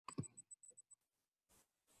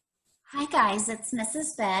Hi guys, it's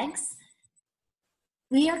Mrs. Beggs.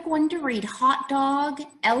 We are going to read Hot Dog,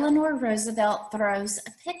 Eleanor Roosevelt Throws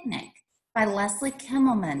a Picnic by Leslie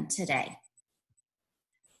Kimmelman today.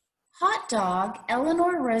 Hot Dog,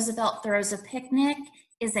 Eleanor Roosevelt Throws a Picnic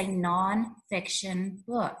is a non-fiction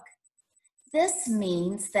book. This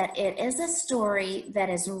means that it is a story that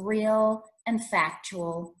is real and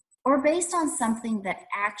factual or based on something that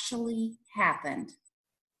actually happened.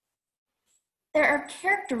 There are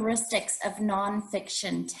characteristics of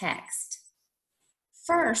nonfiction text.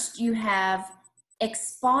 First, you have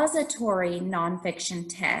expository nonfiction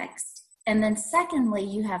text, and then secondly,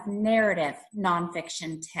 you have narrative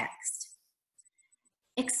nonfiction text.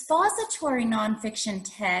 Expository nonfiction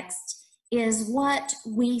text is what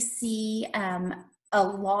we see a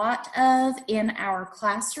lot of in our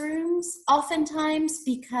classrooms, oftentimes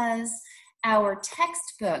because our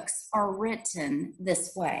textbooks are written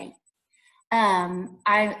this way.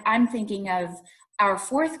 I'm thinking of our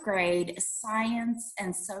fourth grade science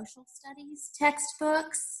and social studies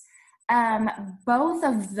textbooks. Both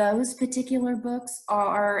of those particular books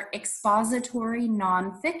are expository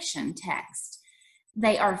nonfiction text.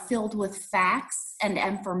 They are filled with facts and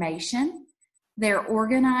information. They're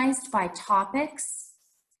organized by topics.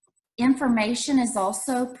 Information is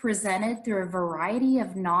also presented through a variety of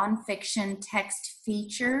nonfiction text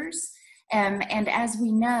features. And as we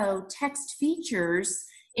know, text features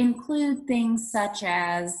include things such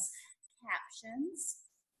as captions,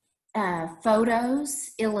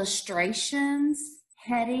 photos, illustrations,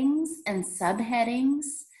 headings and subheadings,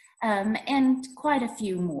 and quite a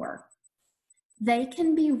few more. They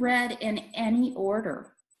can be read in any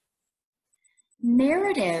order.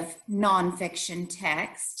 Narrative nonfiction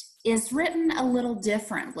text is written a little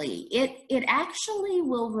differently. It actually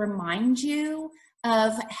will remind you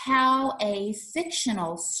of how a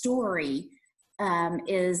fictional story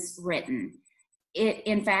is written.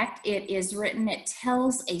 In fact, it is written, it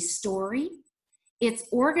tells a story. It's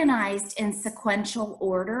organized in sequential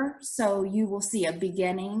order, so you will see a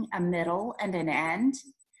beginning, a middle, and an end.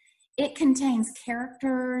 It contains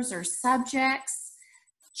characters or subjects,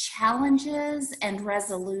 challenges and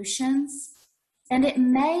resolutions, and it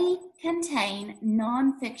may contain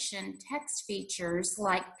nonfiction text features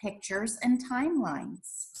like pictures and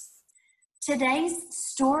timelines. Today's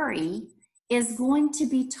story is going to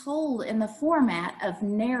be told in the format of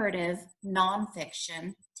narrative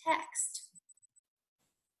nonfiction text.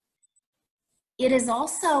 It is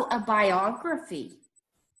also a biography.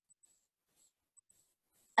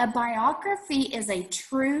 A biography is a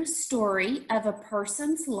true story of a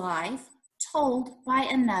person's life told by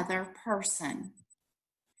another person.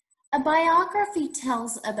 A biography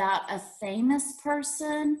tells about a famous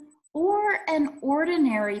person or an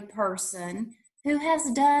ordinary person who has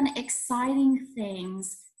done exciting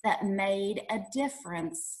things that made a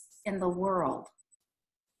difference in the world.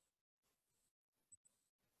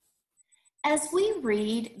 As we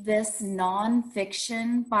read this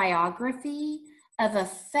nonfiction biography of a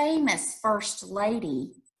famous First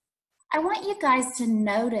Lady, I want you guys to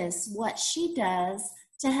notice what she does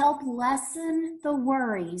to help lessen the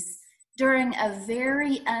worries during a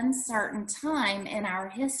very uncertain time in our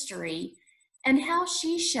history, and how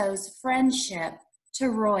she shows friendship to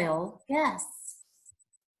royal guests.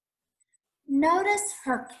 Notice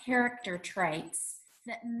her character traits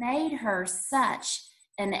that made her such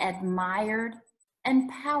an admired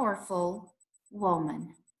and powerful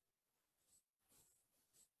woman.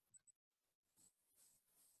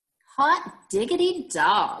 Hot diggity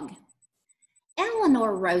dog.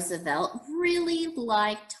 Eleanor Roosevelt really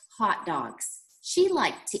liked hot dogs. She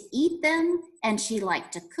liked to eat them and she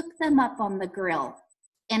liked to cook them up on the grill.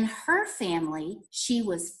 In her family, she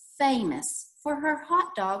was famous for her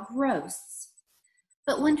hot dog roasts.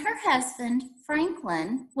 But when her husband,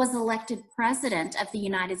 Franklin, was elected president of the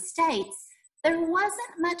United States, there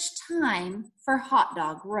wasn't much time for hot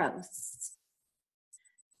dog roasts.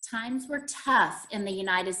 Times were tough in the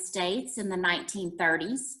United States in the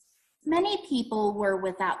 1930s. Many people were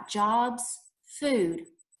without jobs, food,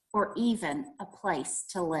 or even a place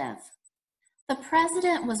to live. The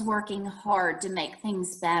president was working hard to make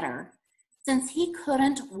things better. Since he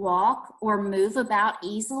couldn't walk or move about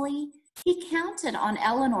easily, he counted on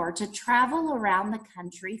Eleanor to travel around the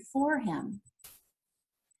country for him.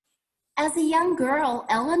 As a young girl,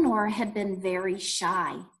 Eleanor had been very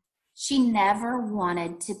shy. She never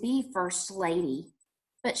wanted to be First Lady,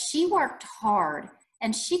 but she worked hard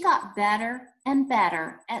and she got better and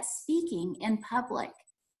better at speaking in public.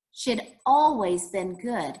 She'd always been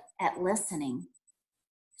good at listening.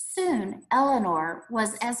 Soon, Eleanor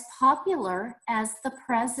was as popular as the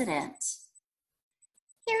president.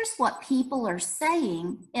 Here's what people are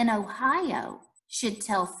saying in Ohio, she'd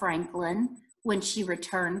tell Franklin when she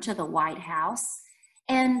returned to the White House.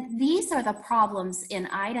 And these are the problems in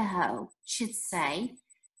Idaho, she'd say.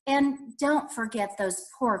 And don't forget those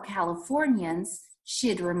poor Californians,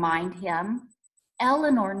 she'd remind him.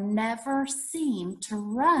 Eleanor never seemed to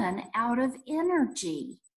run out of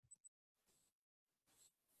energy.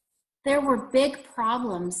 There were big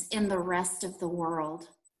problems in the rest of the world,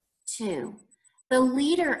 too. The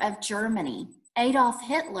leader of Germany, Adolf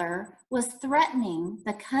Hitler, was threatening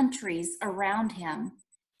the countries around him.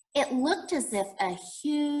 It looked as if a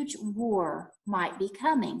huge war might be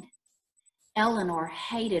coming. Eleanor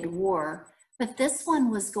hated war, but this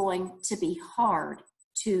one was going to be hard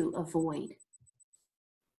to avoid.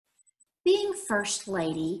 Being First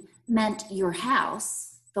Lady meant your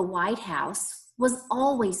house, the White House, was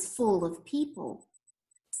always full of people.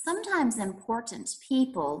 Sometimes important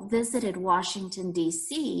people visited Washington,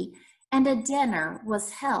 D.C., and a dinner was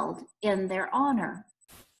held in their honor.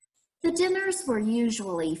 The dinners were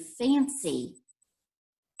usually fancy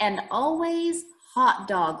and always hot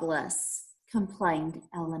dogless, complained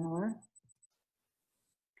Eleanor.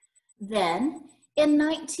 Then, in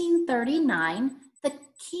 1939, the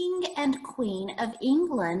King and Queen of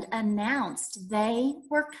England announced they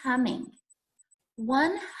were coming.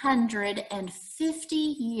 150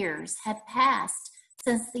 years had passed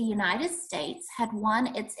since the United States had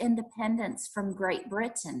won its independence from Great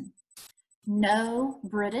Britain. No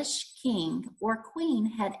British king or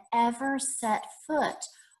queen had ever set foot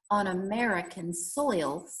on American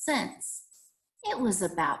soil since. It was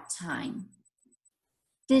about time.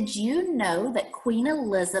 Did you know that Queen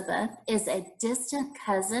Elizabeth is a distant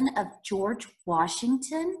cousin of George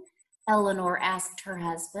Washington? Eleanor asked her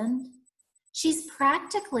husband. She's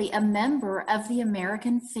practically a member of the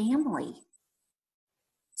American family.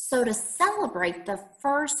 So to celebrate the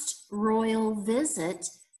first royal visit,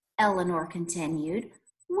 Eleanor continued,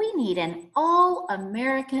 we need an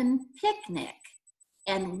all-American picnic.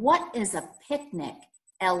 And what is a picnic?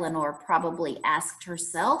 Eleanor probably asked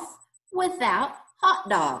herself, without hot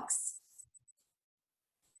dogs.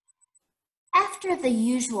 After the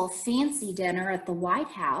usual fancy dinner at the White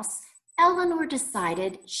House, Eleanor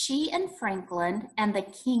decided she and Franklin and the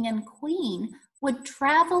King and Queen would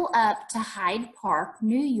travel up to Hyde Park,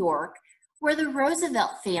 New York, where the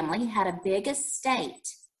Roosevelt family had a big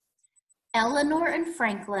estate. Eleanor and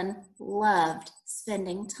Franklin loved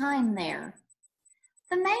spending time there.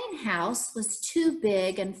 The main house was too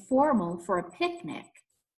big and formal for a picnic.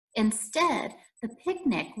 Instead, the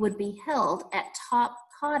picnic would be held at Top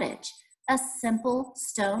Cottage, a simple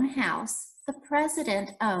stone house the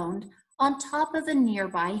president owned on top of a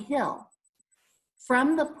nearby hill.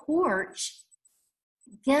 From the porch,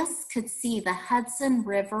 guests could see the Hudson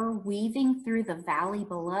River weaving through the valley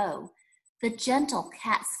below, the gentle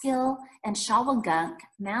Catskill and Shawangunk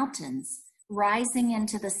Mountains rising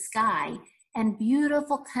into the sky, and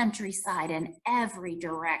beautiful countryside in every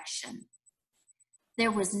direction.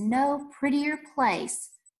 There was no prettier place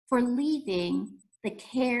for leaving the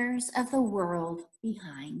cares of the world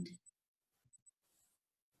behind.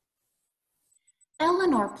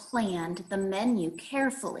 Eleanor planned the menu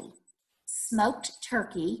carefully. Smoked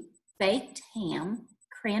turkey, baked ham,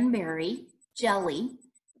 cranberry, jelly,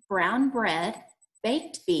 brown bread,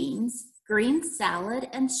 baked beans, green salad,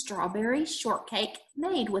 and strawberry shortcake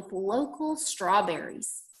made with local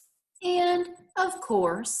strawberries. And, of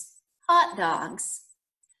course, hot dogs.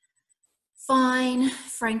 Fine,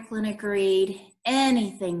 Franklin agreed.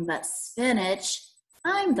 Anything but spinach.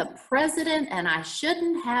 I'm the president and I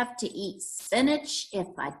shouldn't have to eat spinach if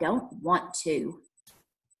I don't want to.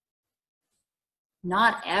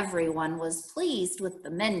 Not everyone was pleased with the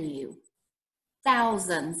menu.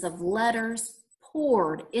 Thousands of letters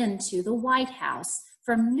poured into the White House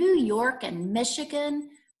from New York and Michigan,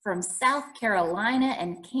 from South Carolina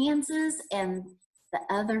and Kansas and the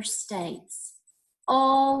other states,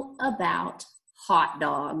 all about hot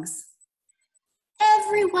dogs.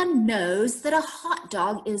 Everyone knows that a hot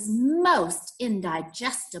dog is most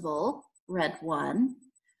indigestible, read one.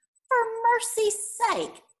 For mercy's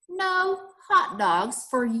sake, no hot dogs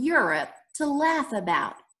for Europe to laugh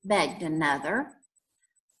about, begged another.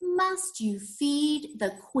 Must you feed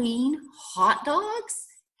the Queen hot dogs?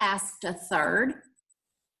 Asked a third.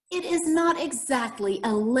 It is not exactly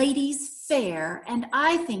a ladies' fair, and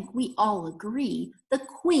I think we all agree the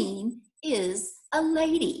Queen is a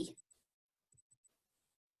lady.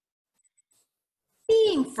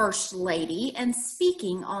 Being First Lady and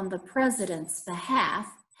speaking on the President's behalf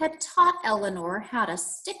had taught Eleanor how to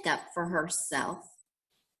stick up for herself.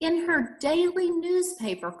 In her daily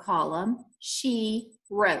newspaper column, she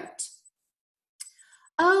wrote,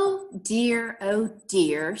 oh dear,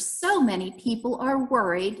 so many people are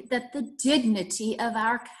worried that the dignity of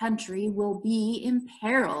our country will be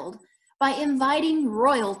imperiled by inviting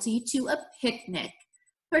royalty to a picnic,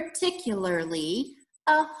 particularly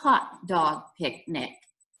a hot dog picnic.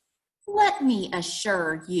 Let me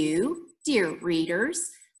assure you, dear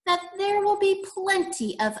readers, that there will be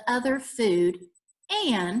plenty of other food,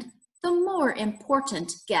 and the more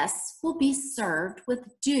important guests will be served with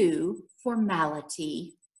due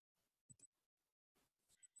formality.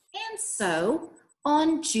 And so,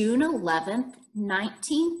 on June 11th,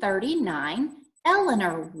 1939,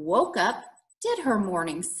 Eleanor woke up, did her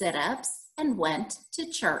morning sit-ups, and went to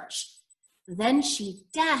church. Then she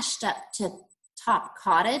dashed up to Top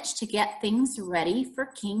Cottage to get things ready for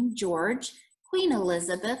King George, Queen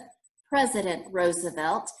Elizabeth, President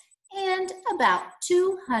Roosevelt, and about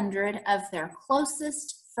 200 of their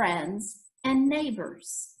closest friends and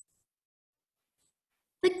neighbors.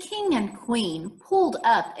 The King and Queen pulled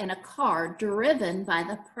up in a car driven by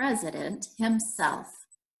the President himself.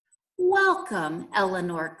 Welcome,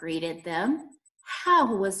 Eleanor greeted them.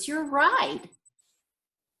 How was your ride?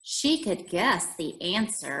 She could guess the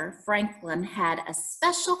answer. Franklin had a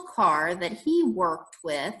special car that he worked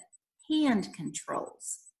with hand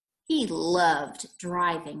controls. He loved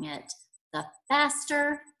driving it. The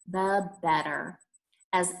faster, the better.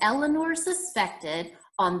 As Eleanor suspected,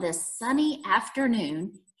 on this sunny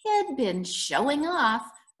afternoon, he had been showing off,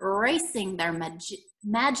 racing their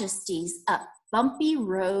majesties up bumpy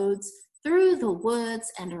roads, through the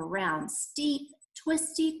woods, and around steep,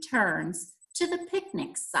 twisty turns to the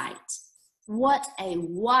picnic site. What a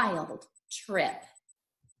wild trip.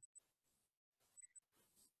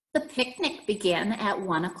 The picnic began at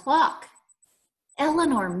 1 o'clock.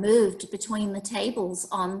 Eleanor moved between the tables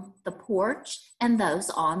on the porch and those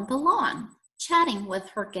on the lawn, chatting with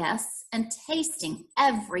her guests and tasting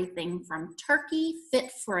everything from turkey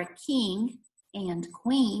fit for a king and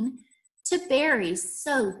queen to berries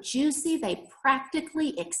so juicy they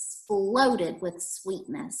practically exploded with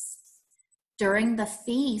sweetness. During the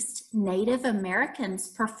feast, Native Americans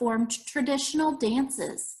performed traditional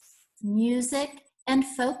dances, music, and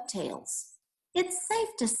folk tales. It's safe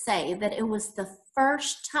to say that it was the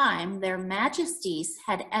first time their majesties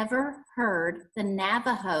had ever heard the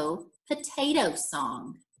Navajo potato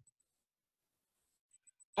song.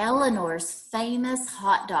 Eleanor's famous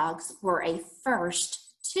hot dogs were a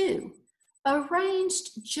first, too,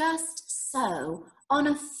 arranged just so on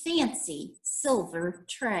a fancy silver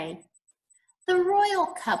tray. The royal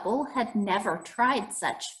couple had never tried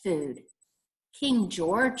such food. King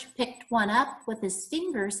George picked one up with his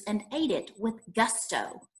fingers and ate it with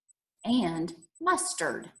gusto and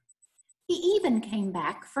mustard. He even came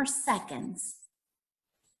back for seconds.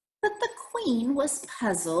 But the Queen was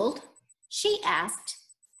puzzled. She asked,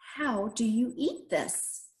 "How do you eat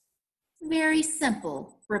this?" "Very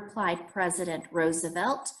simple," replied President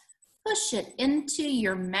Roosevelt. "Push it into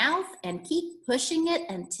your mouth and keep pushing it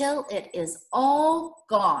until it is all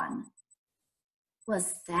gone."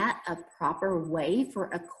 Was that a proper way for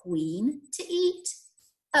a queen to eat?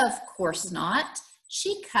 Of course not.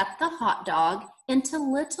 She cut the hot dog into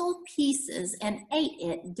little pieces and ate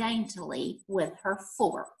it daintily with her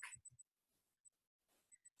fork.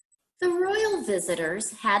 The royal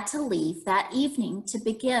visitors had to leave that evening to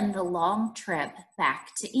begin the long trip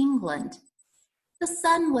back to England. The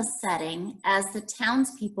sun was setting as the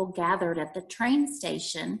townspeople gathered at the train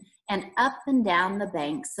station and up and down the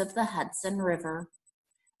banks of the Hudson River.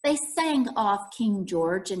 They sang off King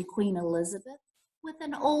George and Queen Elizabeth with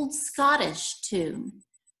an old Scottish tune.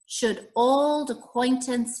 "Should old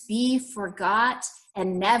acquaintance be forgot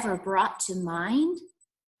and never brought to mind?"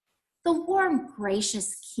 The warm,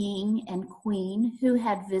 gracious king and queen who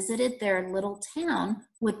had visited their little town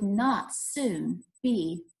would not soon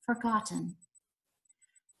be forgotten.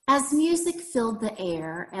 As music filled the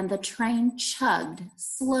air and the train chugged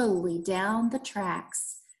slowly down the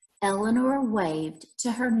tracks, Eleanor waved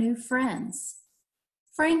to her new friends.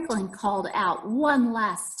 Franklin called out one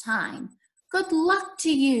last time, "Good luck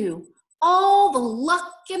to you, all the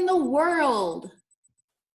luck in the world."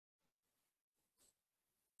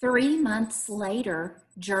 3 months later,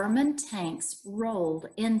 German tanks rolled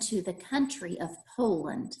into the country of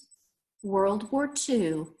Poland. World War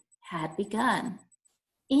II had begun.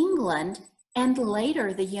 England, and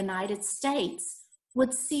later the United States,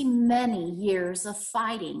 would see many years of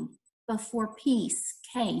fighting before peace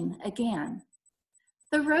came again.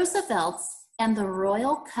 The Roosevelts and the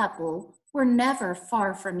royal couple were never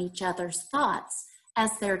far from each other's thoughts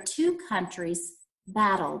as their two countries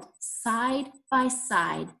battled side by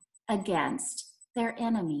side against their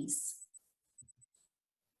enemies.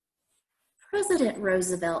 President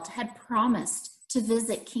Roosevelt had promised to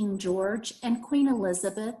visit King George and Queen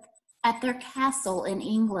Elizabeth at their castle in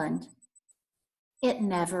England. It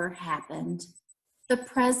never happened. The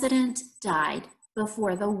president died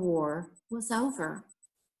before the war was over.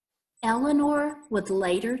 Eleanor would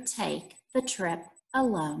later take the trip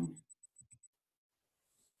alone.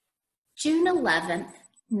 June 11,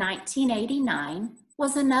 1989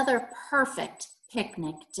 was another perfect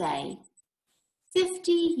picnic day.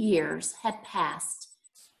 50 years had passed,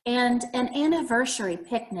 and an anniversary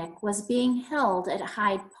picnic was being held at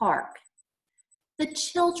Hyde Park. The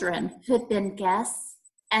children who had been guests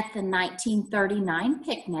at the 1939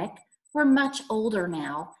 picnic were much older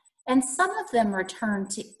now, and some of them returned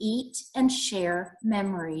to eat and share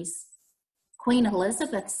memories. Queen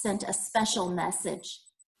Elizabeth sent a special message.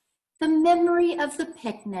 The memory of the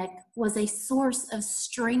picnic was a source of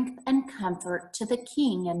strength and comfort to the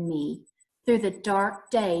king and me through the dark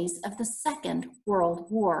days of the Second World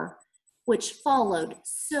War, which followed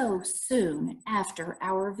so soon after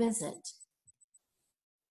our visit.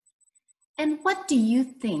 And what do you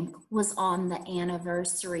think was on the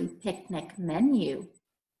anniversary picnic menu?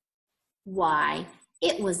 Why,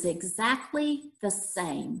 it was exactly the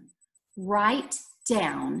same, right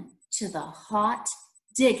down to the hot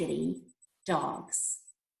diggity dogs.